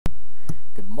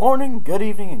morning, good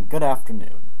evening, and good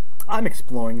afternoon. I'm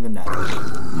exploring the Nether.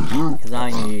 Because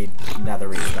I need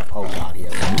nethery stuff. Oh god, he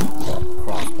has a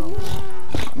crossbow.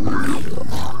 Running.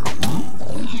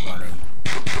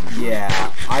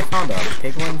 Yeah, I found a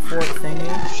piglin fort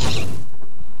thingy.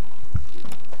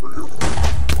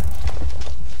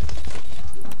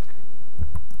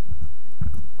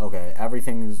 Okay,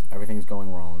 everything's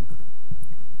going wrong.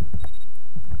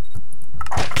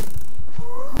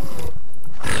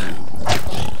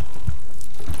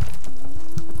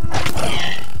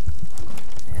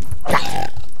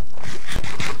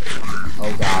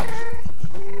 Oh god.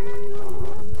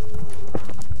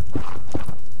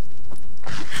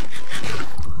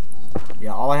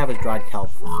 Yeah, all I have is dried kelp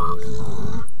for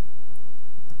food.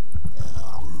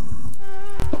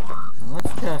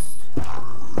 Let's just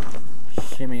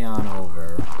shimmy on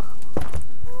over.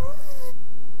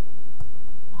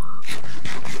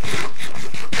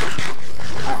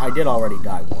 I did already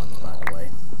die once, by the way.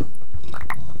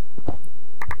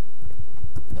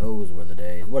 Those were the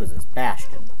days. What is this?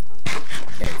 Bastion. Okay,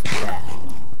 it's a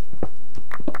bastion.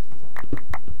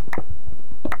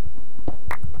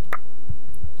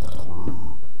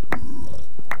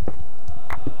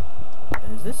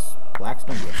 Is this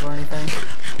blackstone good or anything?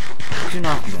 I do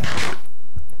not know.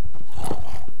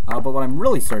 But what I'm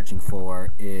really searching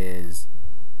for is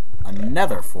a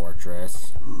nether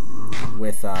fortress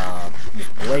with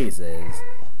blazes.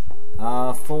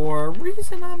 For a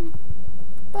reason I'll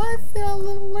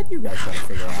let you guys try to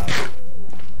figure out.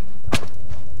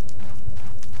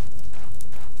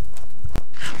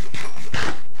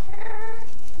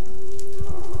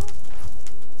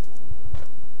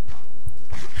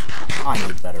 I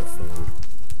need better food.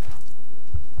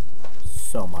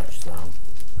 So much so.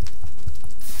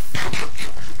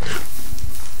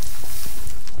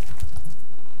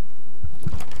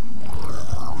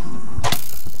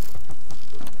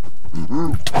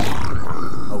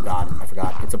 Oh god, I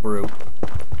forgot. It's a brew.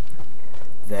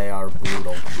 They are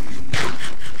brutal.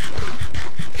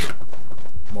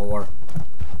 More.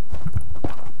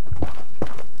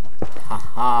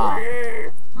 Haha.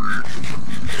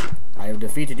 I have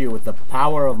defeated you with the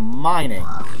power of mining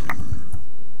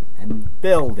and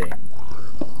building.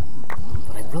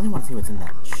 But I really want to see what's in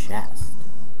that chest.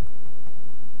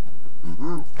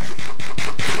 Nope.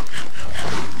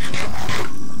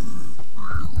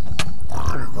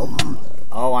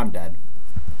 Oh, I'm dead.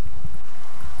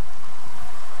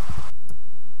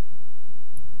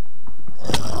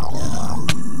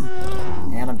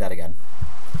 And I'm dead again.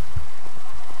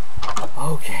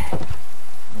 Okay. I have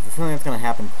a feeling that's going to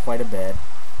happen quite a bit.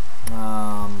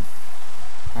 How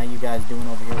you guys doing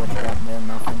over here? What you got there?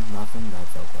 Nothing? Nothing?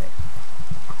 That's okay.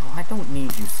 Oh, I don't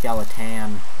need you,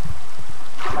 skeleton.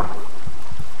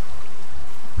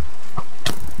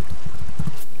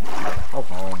 Go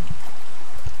home.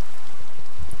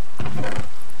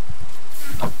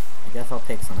 I guess I'll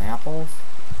take some apples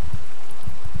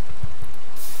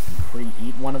and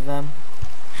pre-eat one of them.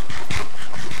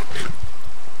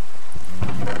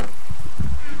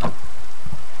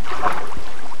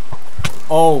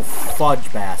 Oh,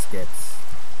 fudge baskets.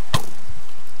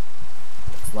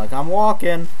 Looks like I'm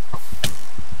walking.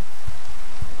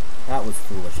 That was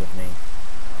foolish of me.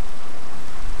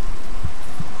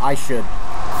 I should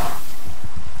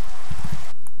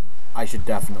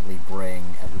definitely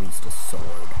bring at least a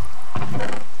sword.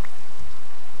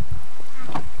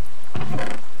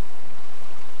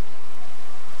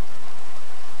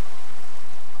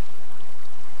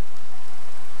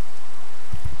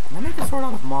 Can I make a sword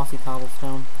out of mossy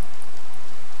cobblestone?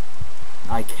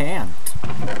 I can't.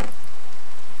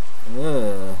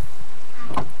 Ugh.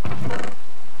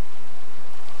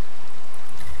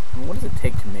 What does it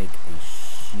take to make a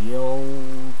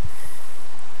shield?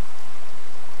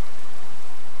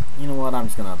 You know what? I'm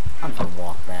just gonna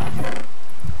walk back.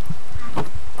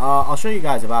 I'll show you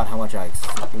guys about how much I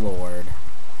explored.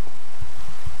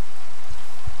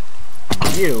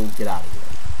 You get out of here.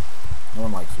 No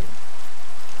one likes you.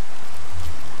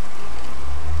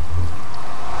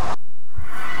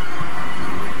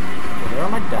 Okay, there are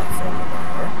my deaths over there.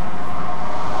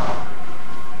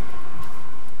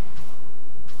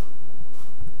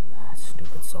 Ah,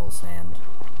 stupid soul sand.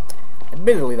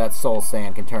 Admittedly, that soul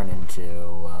sand can turn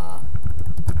into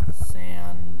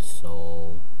sand,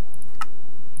 soul,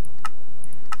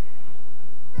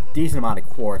 decent amount of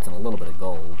quartz, and a little bit of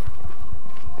gold.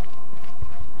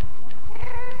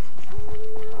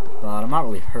 But I'm not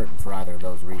really hurting for either of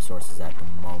those resources at the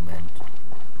moment.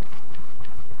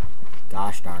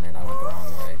 Gosh darn it, I went the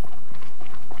wrong way.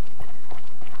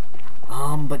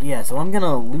 But yeah, so I'm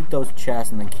gonna loot those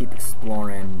chests and then keep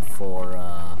exploring for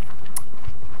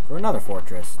for another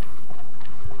fortress.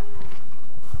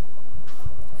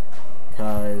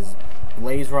 Because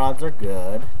blaze rods are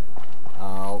good.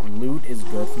 Loot is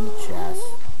good from the chest.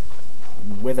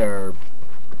 Wither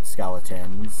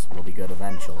skeletons will be good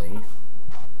eventually.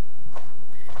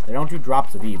 They don't do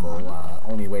drops of evil.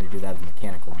 Only way to do that is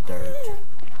mechanical dirt.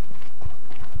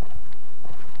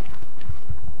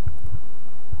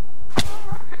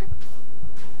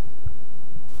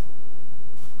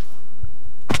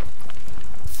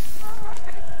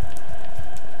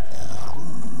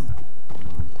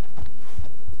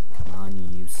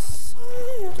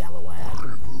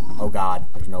 Oh god,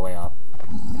 there's no way up.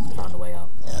 Found a way up.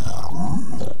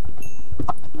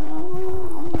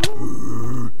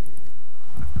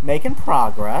 Making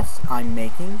progress. I'm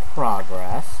making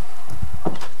progress.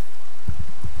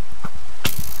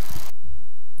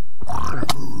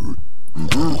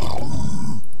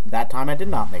 That time I did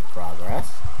not make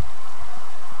progress.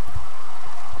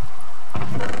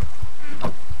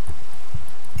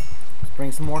 Let's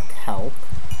bring some more kelp.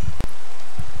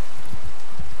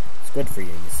 Good for you,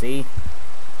 you see?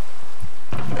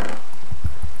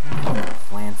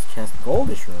 Plants chest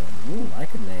goldish room. Ooh, I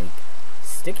could make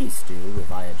sticky stew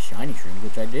if I had shiny shrooms,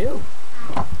 which I do.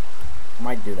 I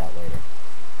might do that later.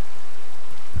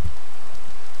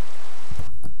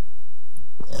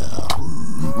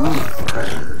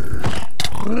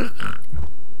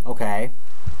 Okay.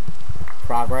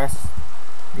 Progress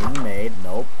being made.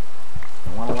 Nope.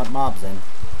 Don't want to let mobs in.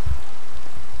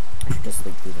 I should just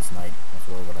sleep through this night. That's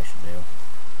really what I should do.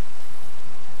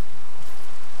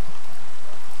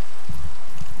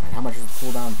 Alright, how much is the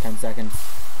cooldown? 10 seconds?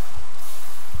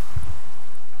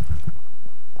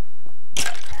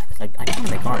 I didn't want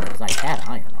to make armor because I had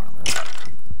iron armor.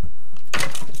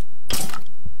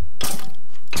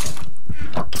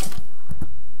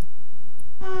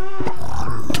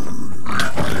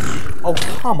 Oh,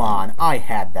 come on. I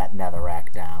had that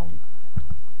netherrack down.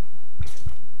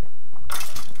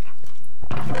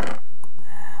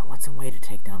 What's a way to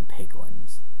take down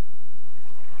piglins?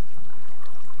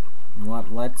 You know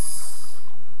what, let's...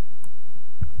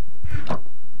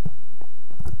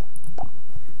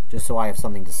 Just so I have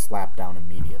something to slap down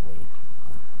immediately.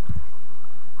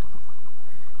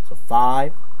 So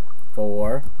 5,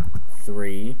 4,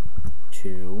 3,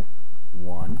 2,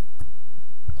 1.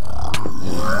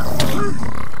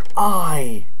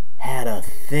 I had a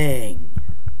thing.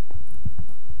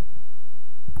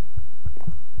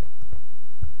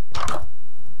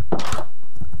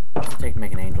 What's it take to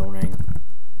make an angel ring?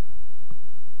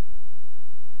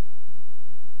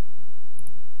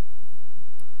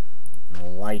 An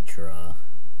elytra,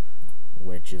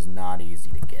 which is not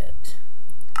easy to get.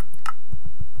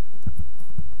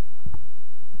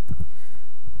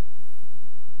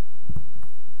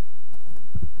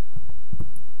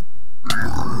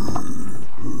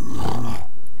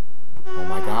 Oh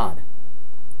my god.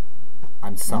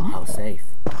 I'm somehow safe.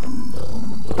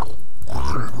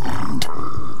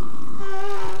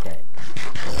 Okay.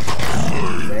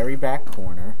 Very back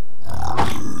corner.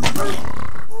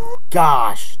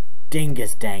 Gosh!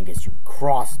 Dingus dangus, you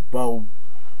crossbow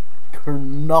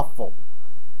kernuffle.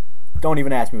 Don't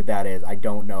even ask me what that is. I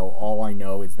don't know. All I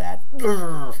know is that...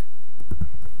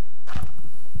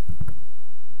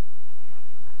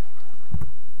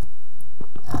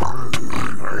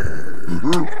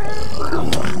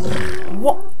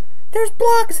 What? There's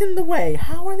blocks in the way.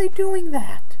 How are they doing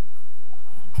that?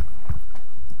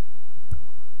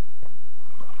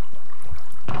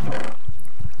 Give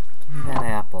me that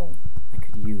apple. I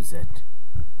could use it.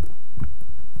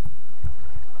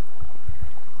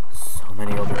 So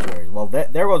many overtures. Well,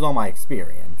 there goes all my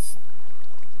experience.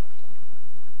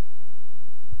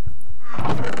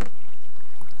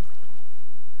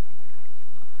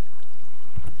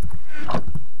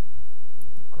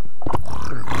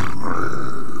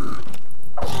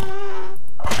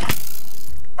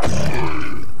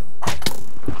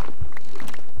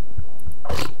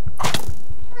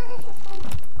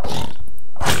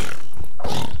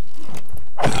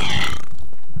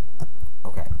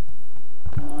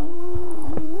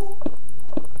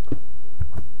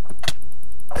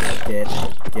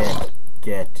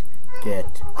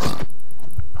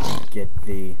 Get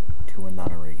thee to a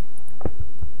nunnery.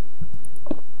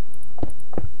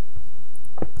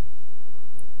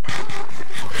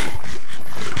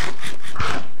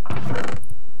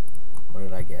 What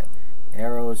did I get?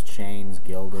 Arrows, chains,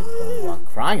 gilded, bone block,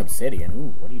 crying obsidian.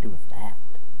 Ooh, what do you do with that?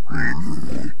 I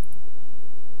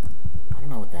don't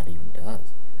know what that even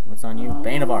does. What's on you?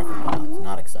 Bane of Arthropods.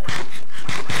 Not exciting.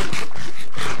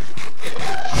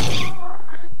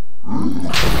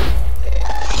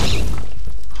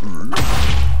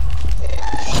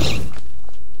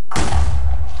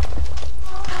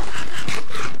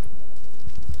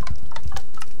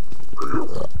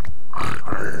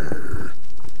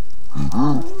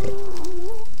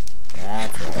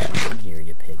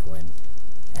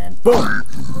 Boom!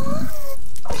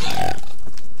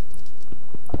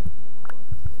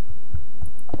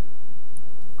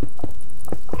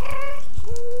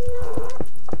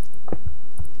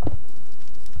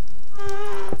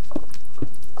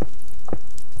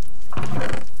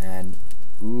 And,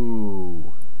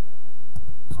 ooh.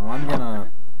 So I'm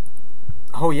gonna...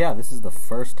 Oh yeah, this is the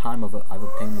first time I've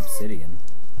obtained obsidian.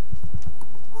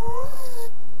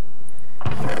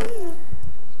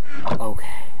 Okay.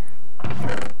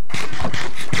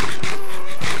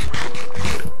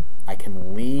 I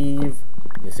can leave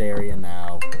this area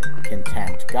now,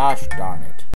 content. Gosh darn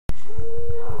it.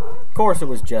 Of course it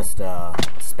was just a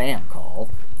spam call.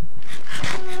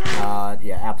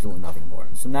 Yeah, absolutely nothing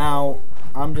important. So now,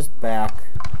 I'm just back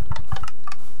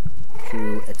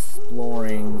to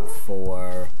exploring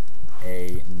for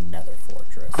a nether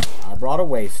fortress. I brought a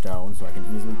waystone so I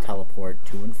can easily teleport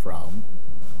to and from.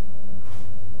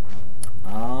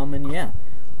 And yeah,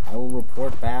 I will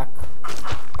report back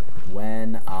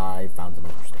when I found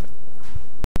something interesting.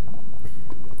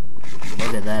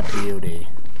 Look at that beauty.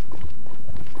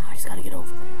 I just gotta get over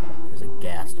there. There's a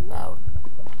ghast about.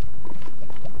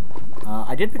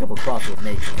 I did pick up a cross with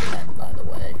nature then, by the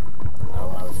way,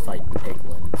 when I was fighting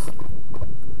piglins.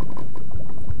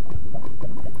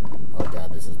 Oh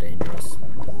god, this is dangerous.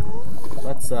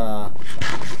 Let's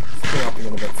clear up a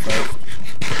little bit first.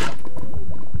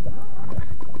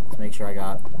 Let's make sure I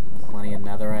got plenty of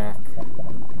netherrack.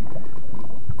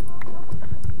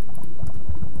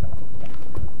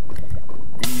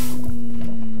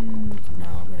 No,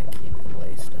 I'm gonna keep the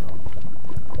waystone.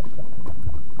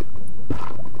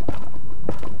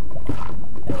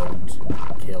 Don't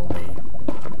kill me.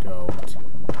 Don't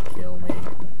kill me.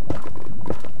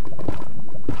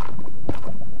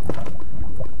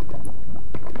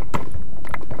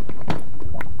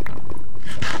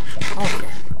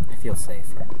 Okay, I feel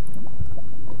safer.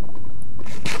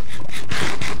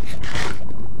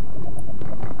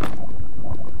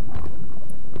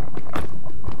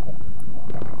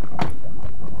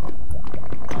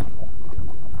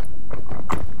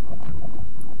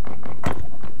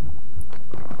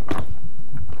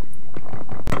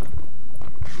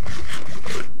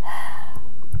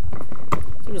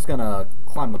 I'm just gonna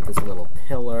climb up this little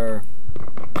pillar.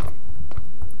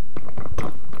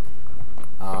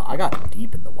 I got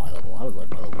deep in the wild level. I was like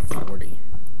by level 40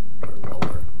 or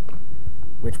lower,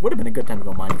 which would have been a good time to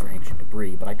go mining for ancient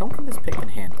debris, but I don't think this pick can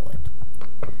handle it.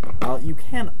 You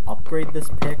can upgrade this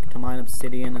pick to mine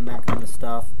obsidian and that kind of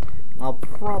stuff. I'll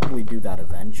probably do that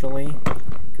eventually,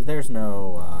 because there's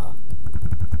no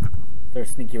there's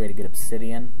a sneaky way to get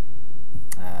obsidian.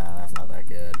 That's not that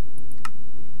good.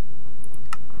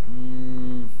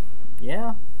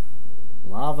 Yeah.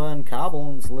 Lava and cobble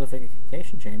in the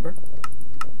solidification chamber.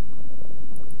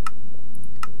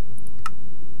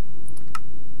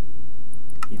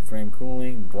 Heat frame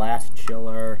cooling, blast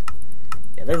chiller.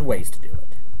 Yeah, there's ways to do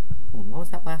it. What was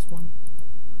that last one?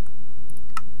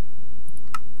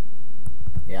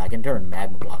 Yeah, I can turn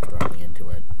magma blocks directly into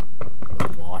it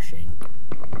with washing.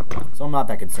 So I'm not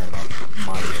that concerned about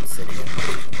mining obsidian.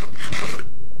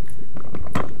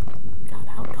 God,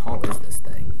 how tall is this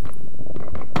thing?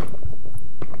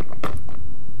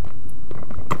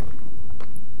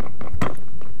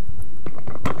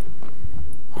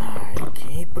 Alright,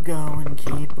 keep it going,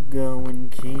 keep it going,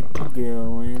 keep it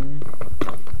going.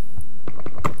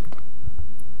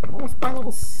 I'm almost by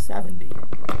level 70.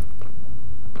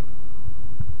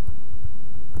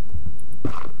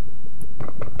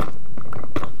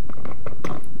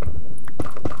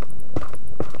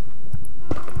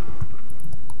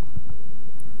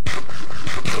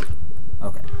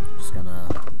 Okay, just gonna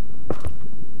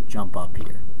jump up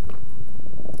here.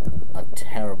 A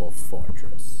terrible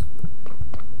fortress.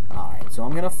 Alright, so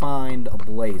I'm gonna find a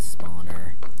blaze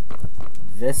spawner.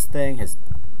 This thing has...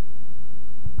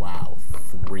 Wow,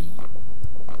 3.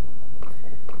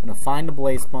 I'm gonna find a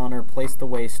blaze spawner, place the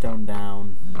waystone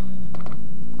down,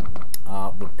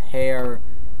 repair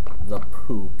the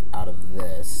poop out of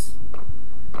this,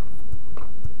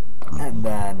 and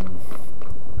then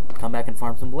come back and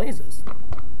farm some blazes.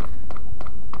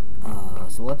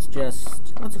 So let's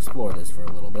explore this for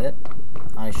a little bit.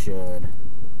 I should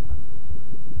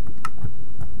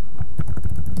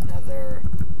nether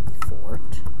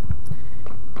fort,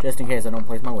 just in case I don't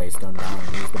place my waystone down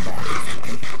and use the bag or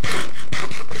something.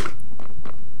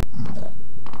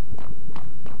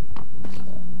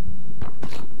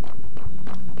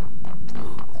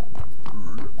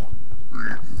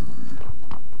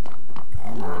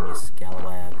 Come on, you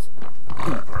scalawags.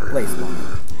 Blaze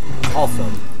spawner. Also,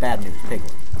 bad news,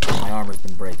 Piglin. My armor's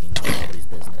been breaking like nobody's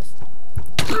business.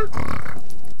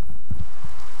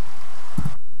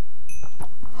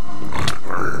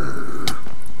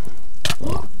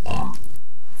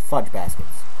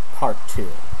 2.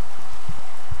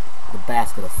 The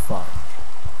basket of fudge.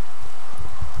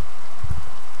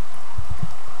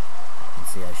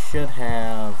 Let's see, I should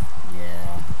have...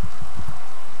 yeah.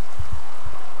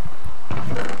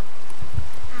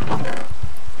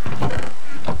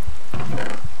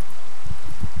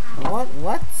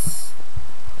 Let's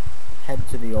head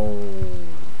to the old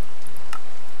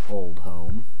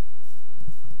home.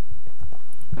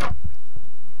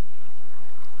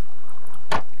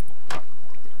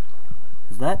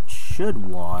 Because that should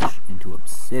wash into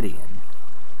obsidian.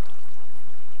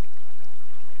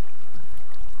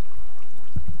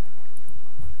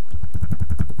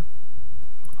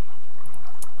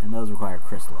 And those require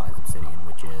crystallized obsidian,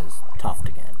 which is tough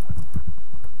to get.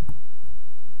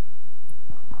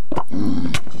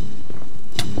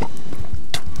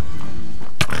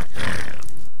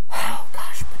 Oh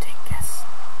gosh, patinkas.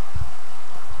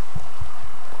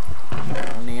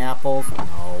 Any apples?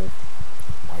 No.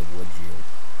 Why would you?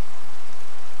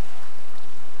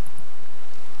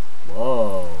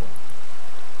 Whoa.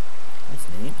 That's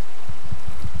neat.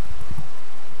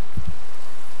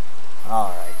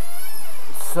 Alright.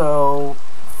 So,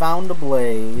 found a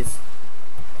blaze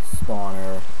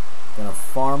spawner. Gonna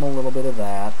farm a little bit of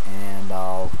that, and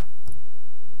I'll...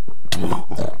 oh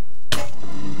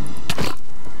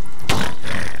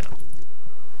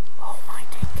my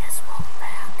dingus, welcome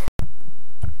back.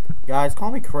 Guys,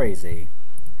 call me crazy,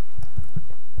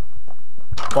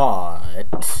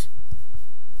 but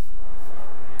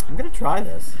I'm gonna try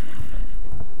this.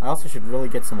 I also should really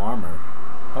get some armor,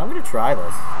 but I'm gonna try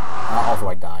this. Also,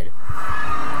 I died.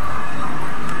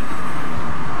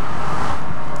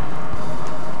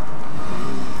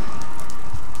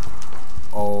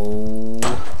 Oh,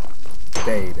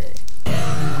 baby.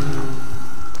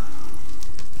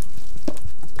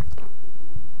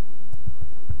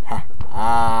 Ha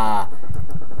ha.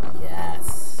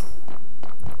 Yes.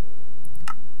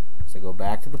 So go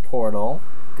back to the portal,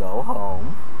 go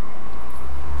home.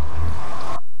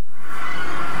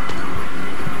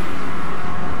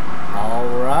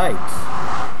 Alright.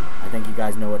 I think you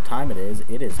guys know what time it is.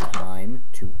 It is time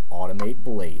to automate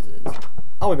blazes.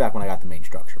 I'll be back when I got the main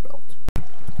structure built.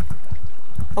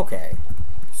 Okay,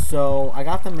 so I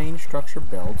got the main structure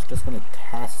built. Just going to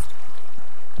test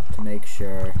to make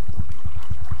sure.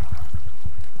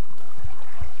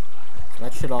 So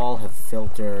that should all have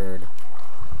filtered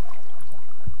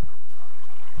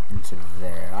into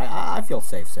there. I feel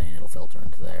safe saying it'll filter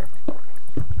into there.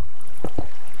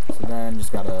 So then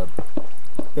just got to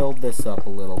build this up a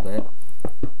little bit.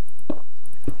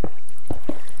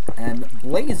 And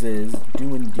blazes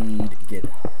do indeed get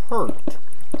hurt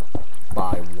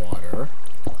by water,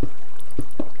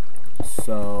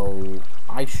 so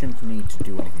I shouldn't need to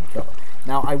do anything to kill it.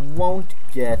 Now, I won't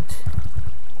get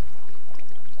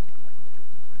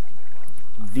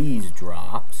these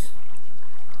drops,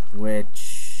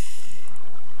 which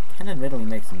can admittedly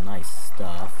make some nice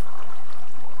stuff,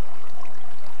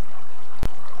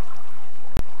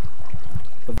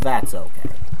 but that's okay.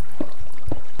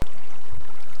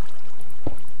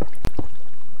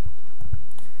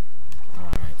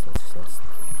 Alright, so it's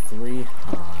 3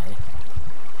 high.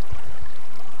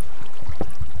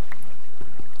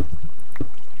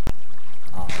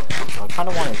 Alright, so I kind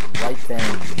of want it right there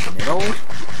in the middle.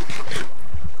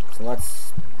 So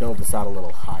let's build this out a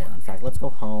little higher. In fact, let's go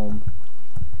home.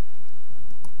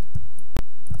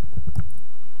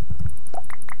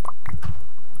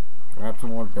 Grab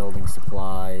some more building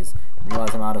supplies.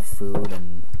 Realize I'm out of food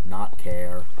and not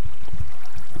care.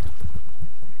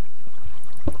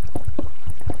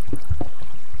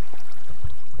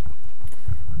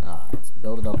 Alright, let's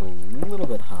build it up a little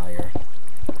bit higher.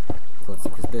 So let's see,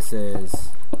 because this is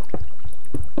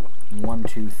 1,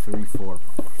 2, 3, 4,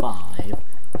 5.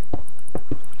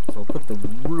 So we'll put the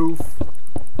roof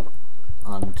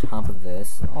on top of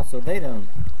this. Also, they don't...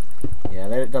 yeah,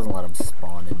 it doesn't let them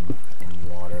spawn in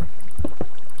water.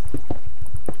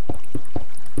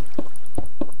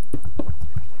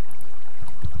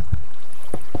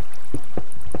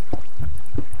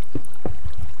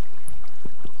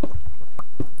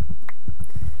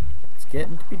 It's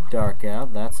getting to be dark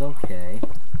out, that's okay.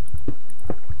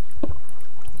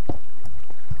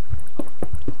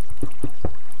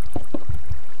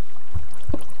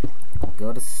 I'll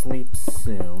go to sleep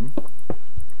soon.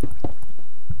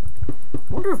 I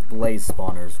wonder if blaze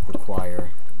spawners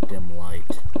require dim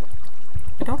light.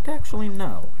 I don't actually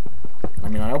know. I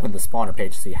mean, I opened the spawner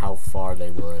page to see how far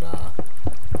they would, how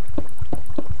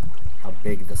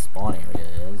big the spawn area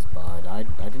is, but I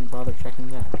didn't bother checking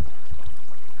that.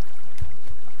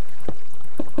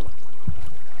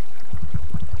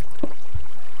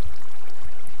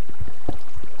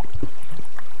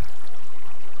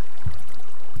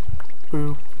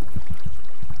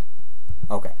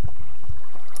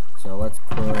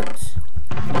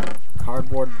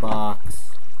 cardboard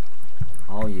box.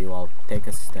 All you, I'll take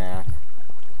a stack.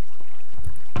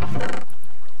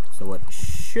 So what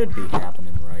should be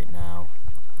happening right now...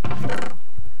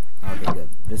 Okay, good.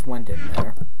 This went in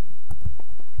there.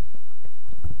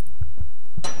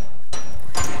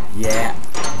 Yeah.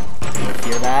 Can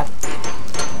you hear that?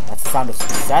 That's the sound of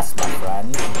success, my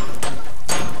friend.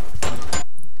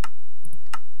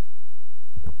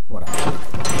 Whatever.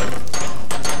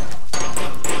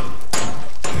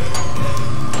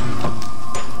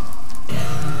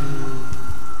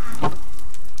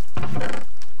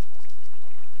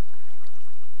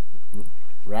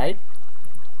 Right?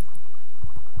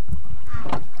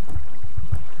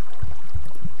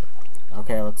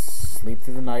 Okay, let's sleep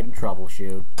through the night and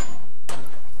troubleshoot.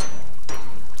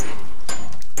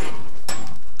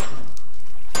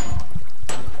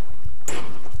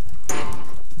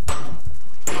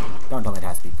 Don't tell me it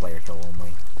has to be player kill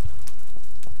only.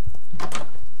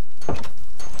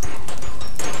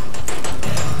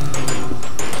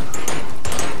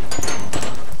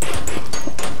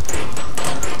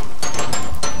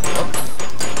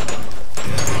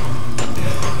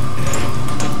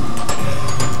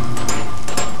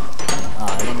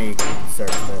 Let me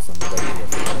search this and wait here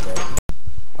for a little bit.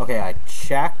 Okay, I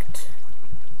checked,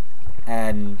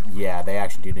 and yeah, they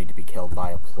actually do need to be killed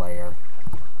by a player.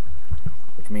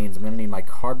 Which means I'm going to need my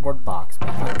cardboard box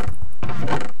back.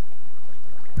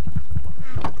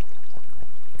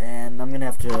 And I'm going to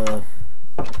have to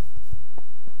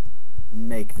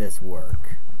make this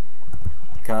work.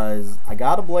 Because I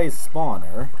got a blaze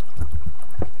spawner.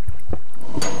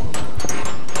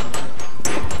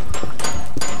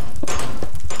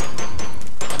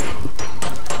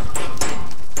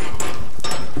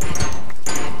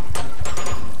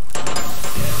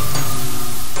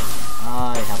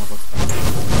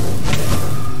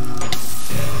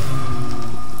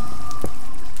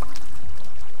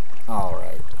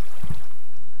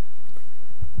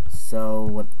 So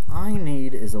what I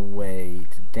need is a way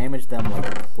to damage them like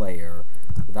a player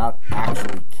without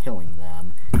actually killing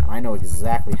them. And I know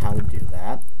exactly how to do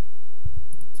that.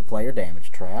 It's a player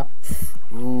damage trap.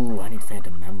 Ooh, I need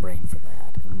Phantom Membrane for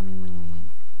that.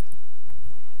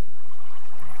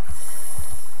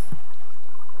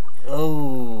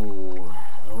 Oh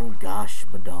gosh,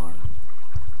 badarn.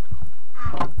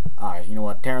 Alright, you know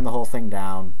what? Tearing the whole thing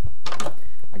down.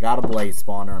 I got a blaze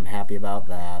spawner. I'm happy about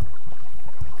that.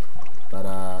 But,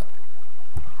 I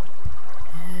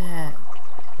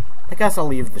guess I'll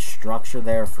leave the structure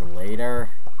there for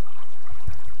later.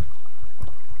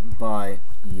 But,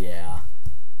 yeah.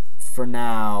 For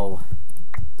now,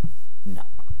 no.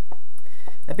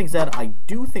 That being said, I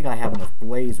do think I have enough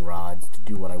blaze rods to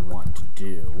do what I want to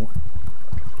do.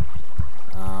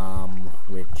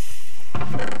 Which...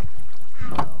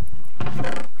 no.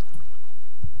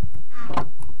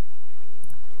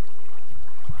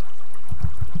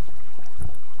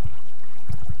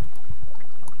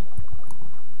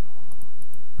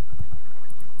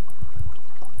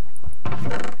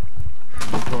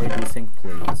 Inventory desync,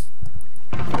 please.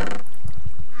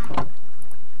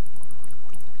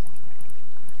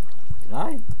 Did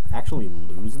I actually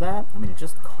lose that? I mean, it's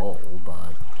just coal,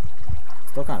 but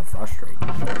it's still kind of frustrating.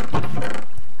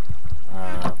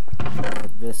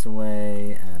 Put this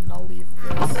away, and I'll leave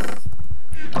this.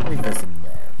 I'll leave this in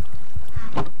there.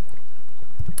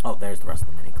 Oh, there's the rest of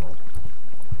the mini coal.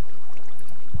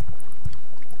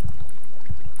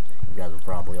 You guys are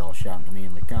probably all shouting at me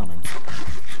in the comments.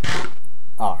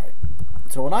 Alright,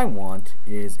 so what I want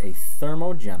is a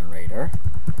thermo generator,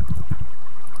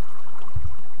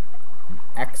 an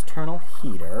external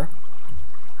heater,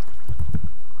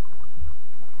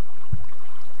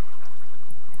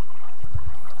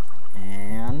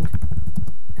 and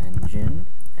engine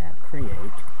at create,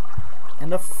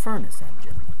 and a furnace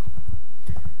engine.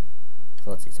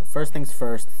 So let's see, so first things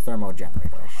first, thermo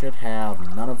generator. I should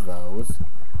have none of those.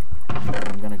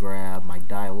 I'm going to grab my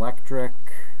dielectric,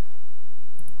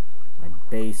 my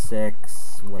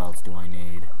basics. What else do I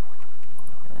need?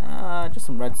 Just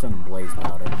some redstone and blaze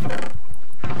powder.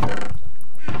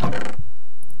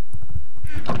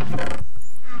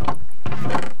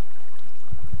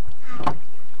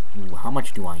 Ooh, how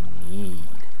much do I need?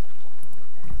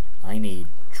 I need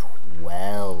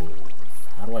 12.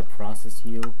 How do I process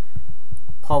you?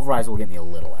 Pulverize will get me a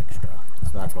little extra,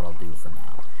 so that's what I'll do for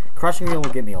now. Crushing wheel will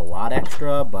get me a lot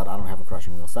extra, but I don't have a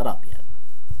crushing wheel set up yet.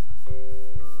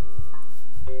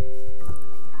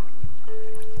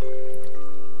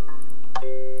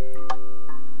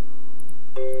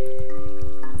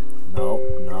 No,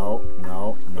 no,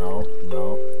 no, no,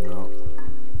 no, no.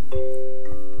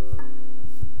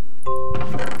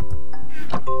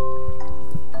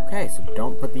 Okay, so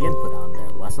don't put the input on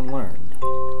there. Lesson learned.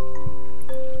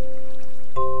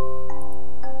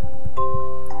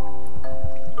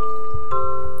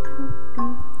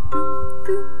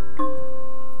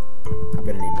 I'm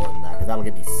gonna need more than that, because that'll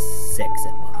get me 6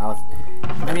 at most.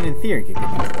 I mean, in theory, it could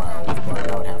give me 12, but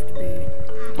that would have to be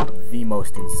the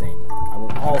most insane luck. I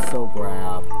will also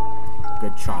grab a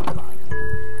good chunk of iron.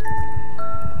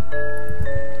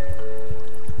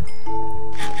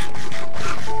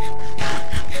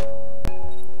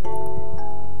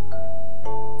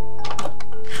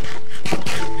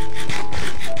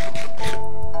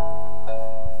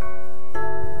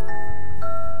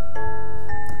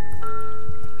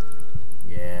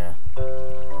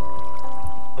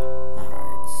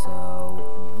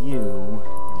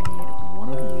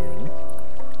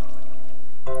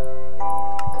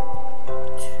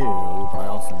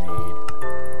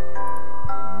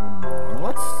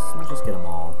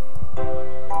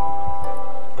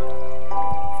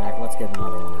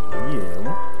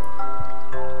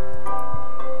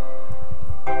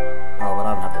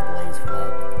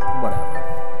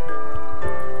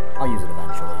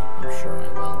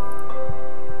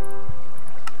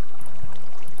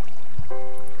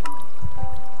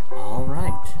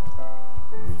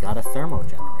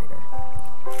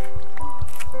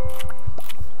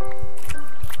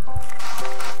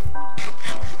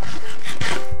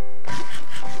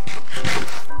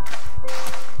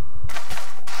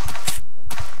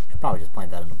 Probably just plant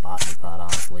that in a botany pot,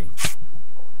 honestly.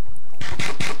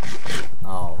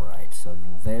 Alright, so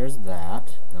there's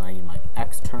that. Then I need my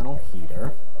external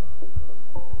heater.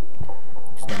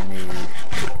 I'm just gonna need,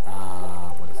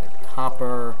 what is it?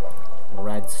 Copper,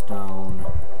 redstone,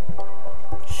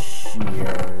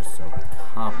 shears. So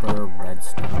copper,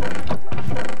 redstone,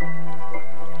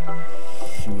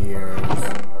 shears,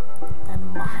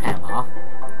 and my hammer.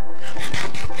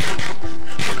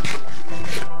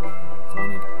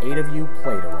 8 of you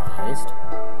platerized.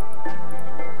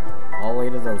 All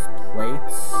 8 of those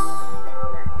plates.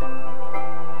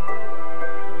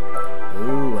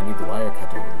 Ooh, I need the wire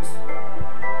cutters.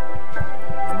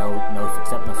 And no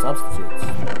substitutes.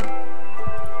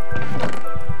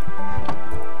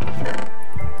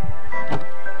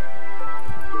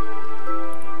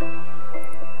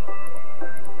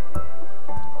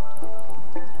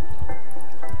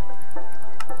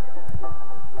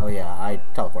 Oh yeah, I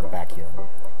teleported back here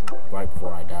right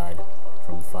before I died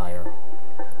from the fire.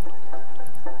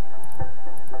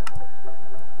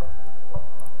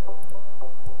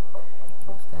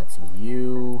 That's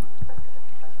you.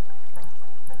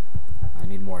 I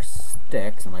need more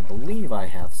sticks, and I believe I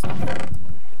have some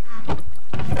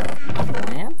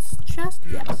plants chest?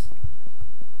 Yes.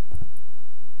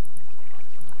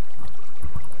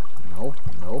 Nope,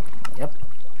 nope, yep.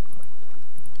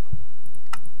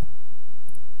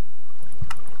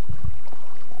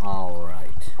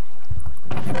 Alright.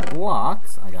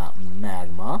 Blocks, I got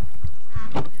magma.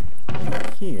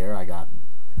 Over here, I got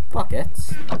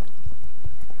buckets.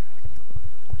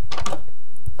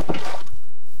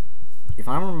 If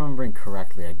I'm remembering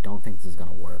correctly, I don't think this is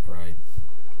gonna work, right?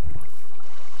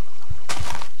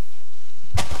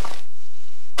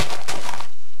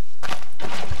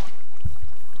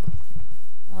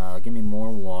 Give me more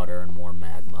water and more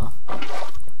magma.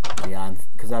 Yeah,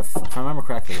 because if I remember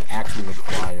correctly, it actually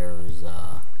requires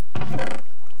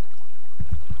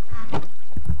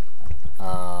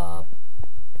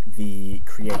the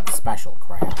create special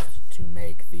craft to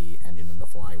make the engine and the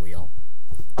flywheel.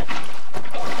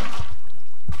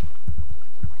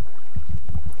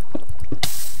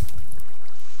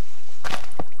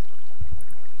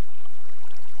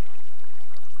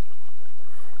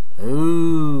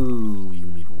 Ooh, you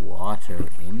need water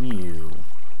in you.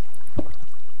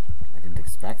 I didn't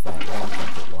expect that. I want to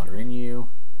put water in you.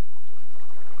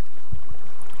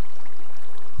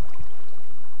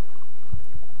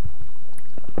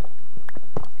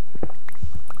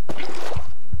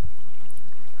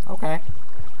 Okay.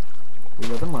 We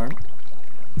live and learn.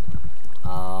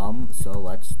 So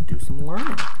let's do some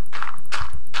learning.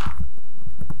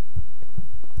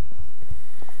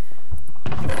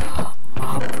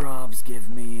 Mob drops give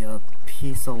me a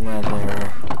piece of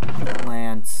leather.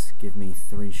 Plants give me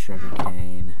 3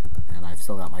 sugarcane. And I've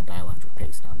still got my dielectric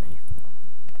paste on me.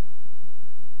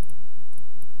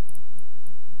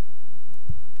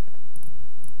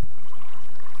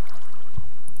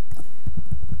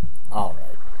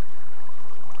 Alright.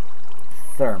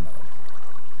 Thermo.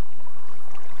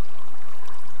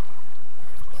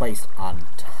 Placed on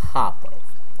top of.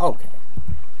 Okay.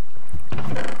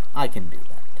 I can do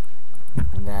that.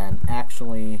 And then,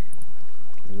 actually,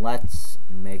 let's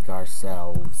make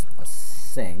ourselves a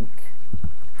sink.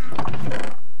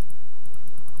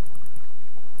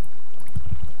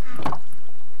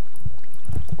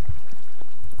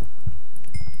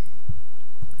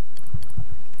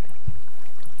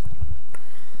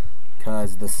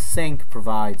 sink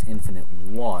provides infinite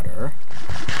water.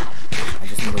 I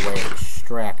just need a way of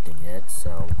extracting it,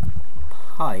 so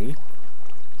pipe,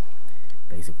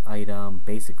 basic item,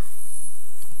 basic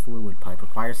fluid pipe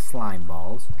requires slime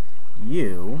balls.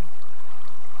 You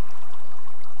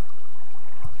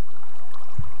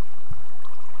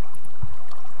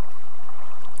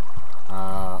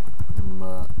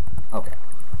okay.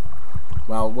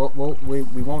 Well,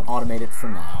 we won't automate it for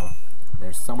now.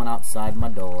 There's someone outside my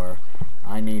door.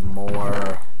 I need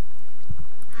more.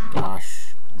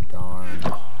 Gosh darn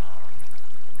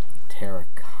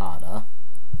terracotta.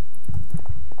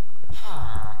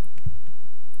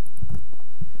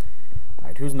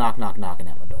 Alright, who's knocking at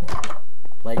my door?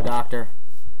 Plague Doctor?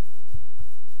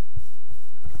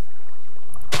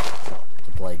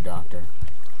 The Plague Doctor.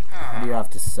 What do you have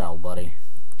to sell, buddy?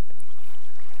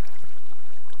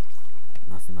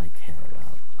 Nothing I care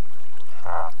about.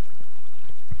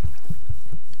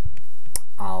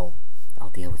 I'll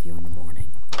deal with you in the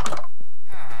morning.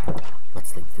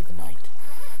 Let's sleep through the night.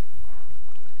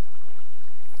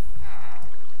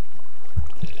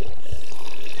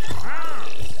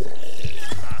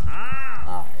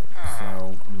 Alright,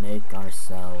 so make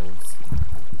ourselves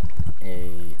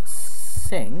a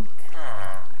sink.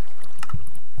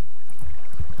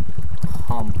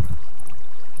 Pump.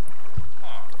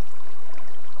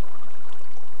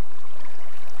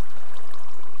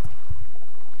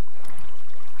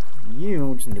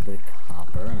 You just need a bit of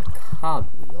copper and a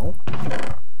cogwheel.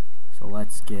 So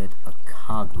let's get a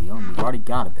cogwheel, and we've already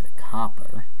got a bit of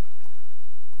copper.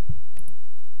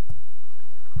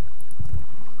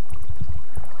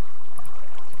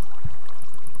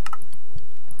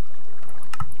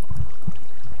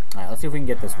 Alright, let's see if we can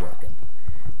get this working.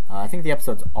 I think the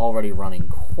episode's already running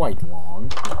quite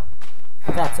long,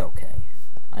 but that's okay.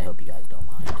 I hope you guys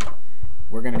don't mind.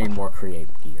 We're gonna need more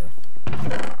creative gear.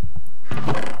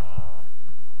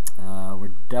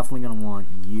 We're definitely gonna want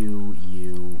you,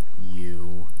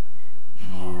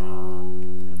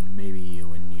 maybe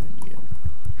you, and you, and you.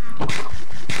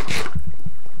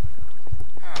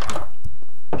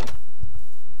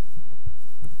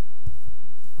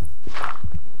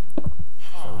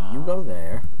 So you go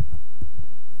there.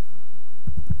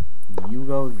 You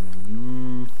go.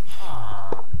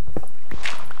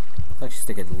 Let's actually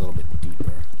stick it a little bit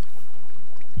deeper.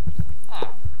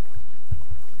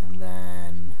 And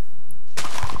then.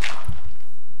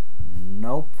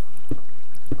 Nope.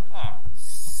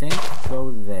 Sink,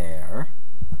 go there.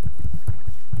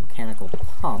 Mechanical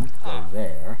pump, go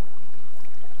there.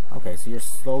 Okay, so you're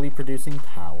slowly producing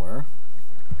power.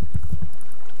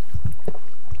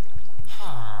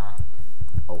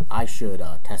 Oh, I should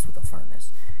test with a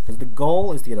furnace. Because the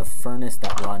goal is to get a furnace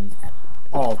that runs at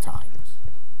all times.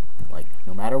 Like,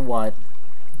 no matter what,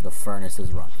 the furnace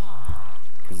is running.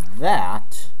 Because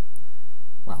that,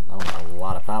 well, that'll have a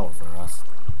lot of power for us.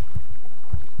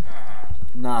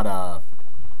 Not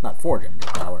forge engine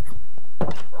power.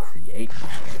 Create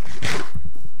power.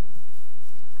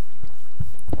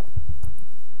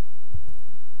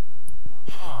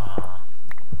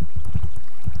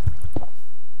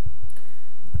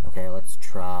 Okay, let's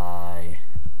try.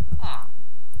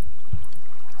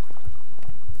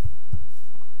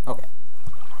 Okay.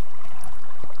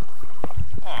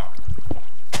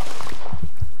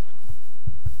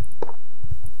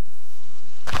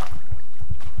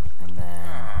 And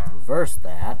then reverse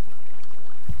that.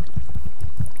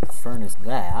 Furnace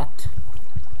that.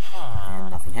 And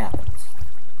nothing happens.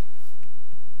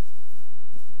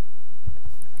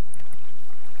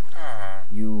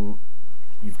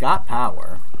 You've got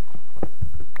power.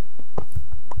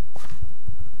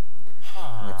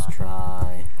 Let's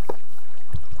try.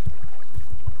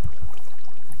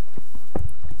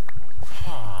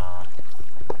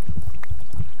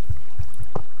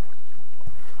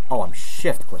 Oh, I'm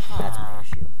shift clicking. That's my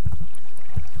issue.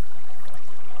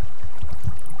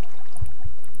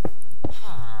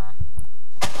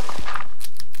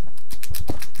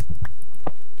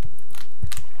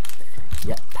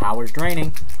 Yep, power's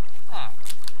draining.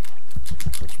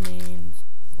 Which means,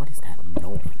 what is that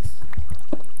noise?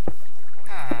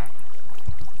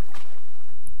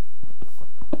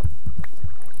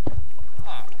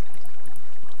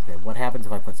 Okay, what happens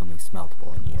if I put something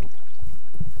smeltable in you?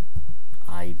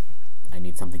 I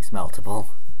need something smeltable.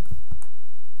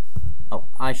 Oh,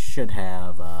 I should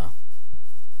have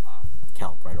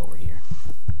kelp right over here.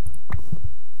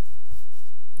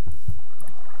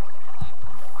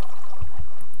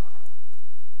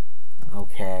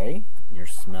 Okay, you're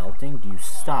smelting. Do you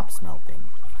stop smelting?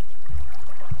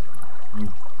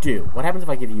 You do. What happens if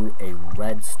I give you a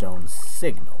redstone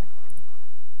signal?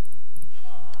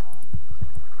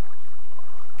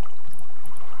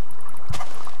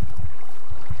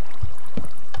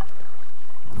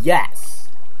 Yes!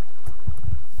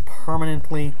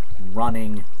 Permanently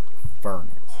running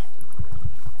furnace.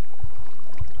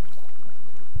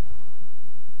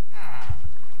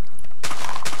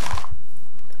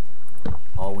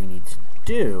 All we need to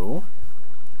do...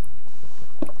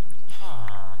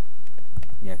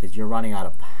 Yeah, because you're running out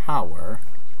of power.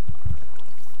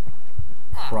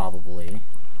 Probably.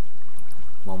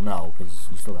 Well, no, because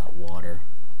you still got water.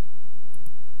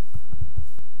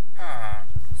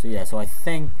 So yeah, so I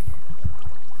think...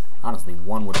 Honestly,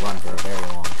 one would run for a very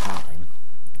long time.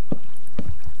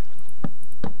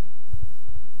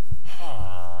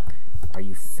 Are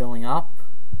you filling up?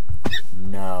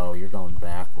 No, you're going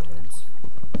backwards.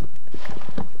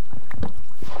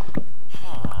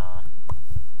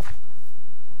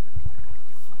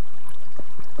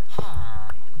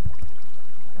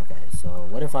 Okay, so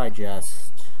what if I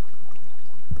just...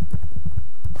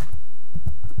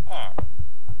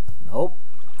 Nope.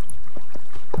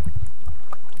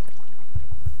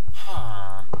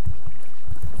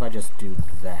 If I just do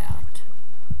that,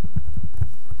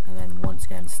 and then once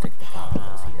again stick the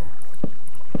combos here.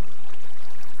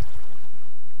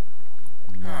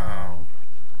 No.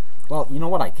 Well, you know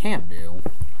what I can do?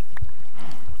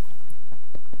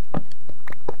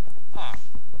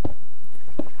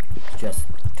 Just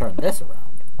turn this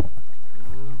around.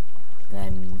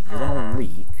 Then you're gonna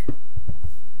leak.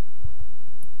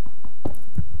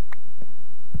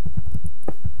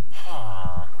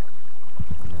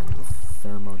 And then the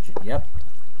thermogen. Yep.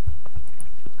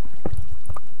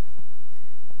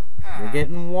 You're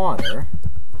getting water.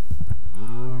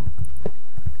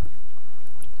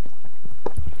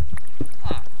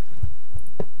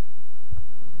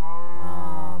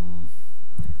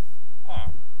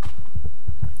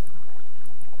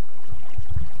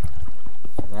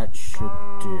 So that should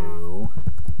do.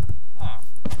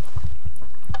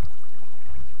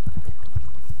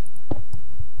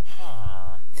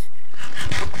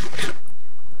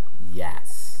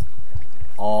 Yes.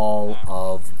 All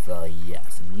of the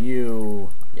yes. And you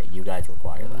guys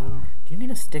require that. Do you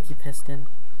need a sticky piston?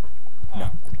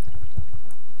 No.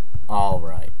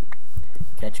 Alright.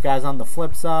 Catch you guys on the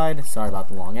flip side. Sorry about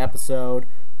the long episode,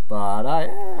 but I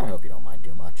hope you don't mind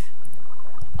too much.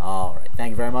 Alright,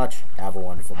 thank you very much. Have a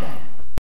wonderful day.